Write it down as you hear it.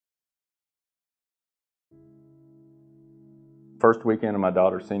first weekend of my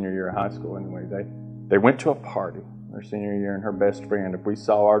daughter's senior year of high school anyway, they went to a party their senior year, and her best friend, if we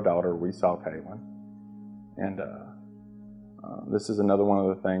saw our daughter, we saw Kalyn. And this is another one of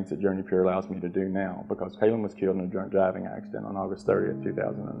the things that JourneyPure allows me to do now, because Kalyn was killed in a drunk driving accident on August 30th,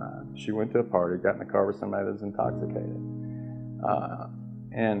 2009. She went to a party, got in the car with somebody that was intoxicated.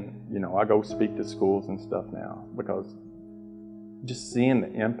 And, you know, I go speak to schools and stuff now, because just seeing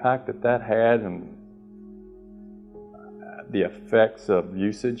the impact that that had and the effects of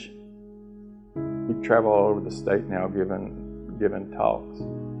usage. We travel all over the state now giving talks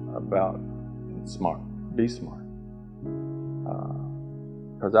about be smart.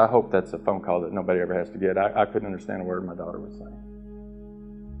 Because I hope that's a phone call that nobody ever has to get. I couldn't understand a word my daughter was saying.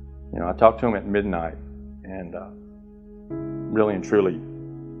 You know, I talked to them at midnight, and really and truly,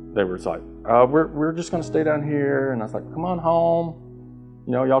 they were like, we're just going to stay down here. And I was like, come on home.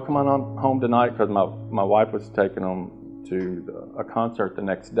 You know, y'all come on home tonight, because my wife was taking them to a concert the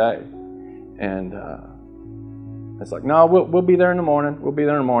next day. And it's like, no, we'll be there in the morning. We'll be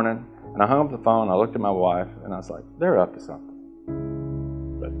there in the morning. And I hung up the phone. I looked at my wife, and I was like, they're up to something.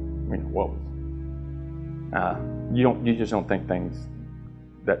 But you know, what was? You just don't think things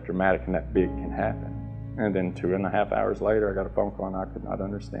that dramatic and that big can happen. And then 2.5 hours later, I got a phone call, and I could not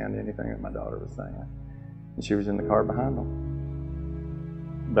understand anything that my daughter was saying. And she was in the car behind them.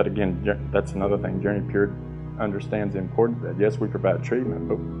 But again, that's another thing. JourneyPure understands the importance of that. Yes, we provide treatment,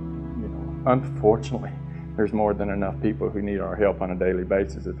 but you know, unfortunately, there's more than enough people who need our help on a daily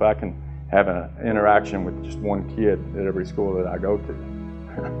basis. If I can have an interaction with just one kid at every school that I go to,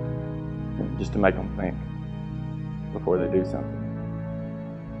 just to make them think before they do something.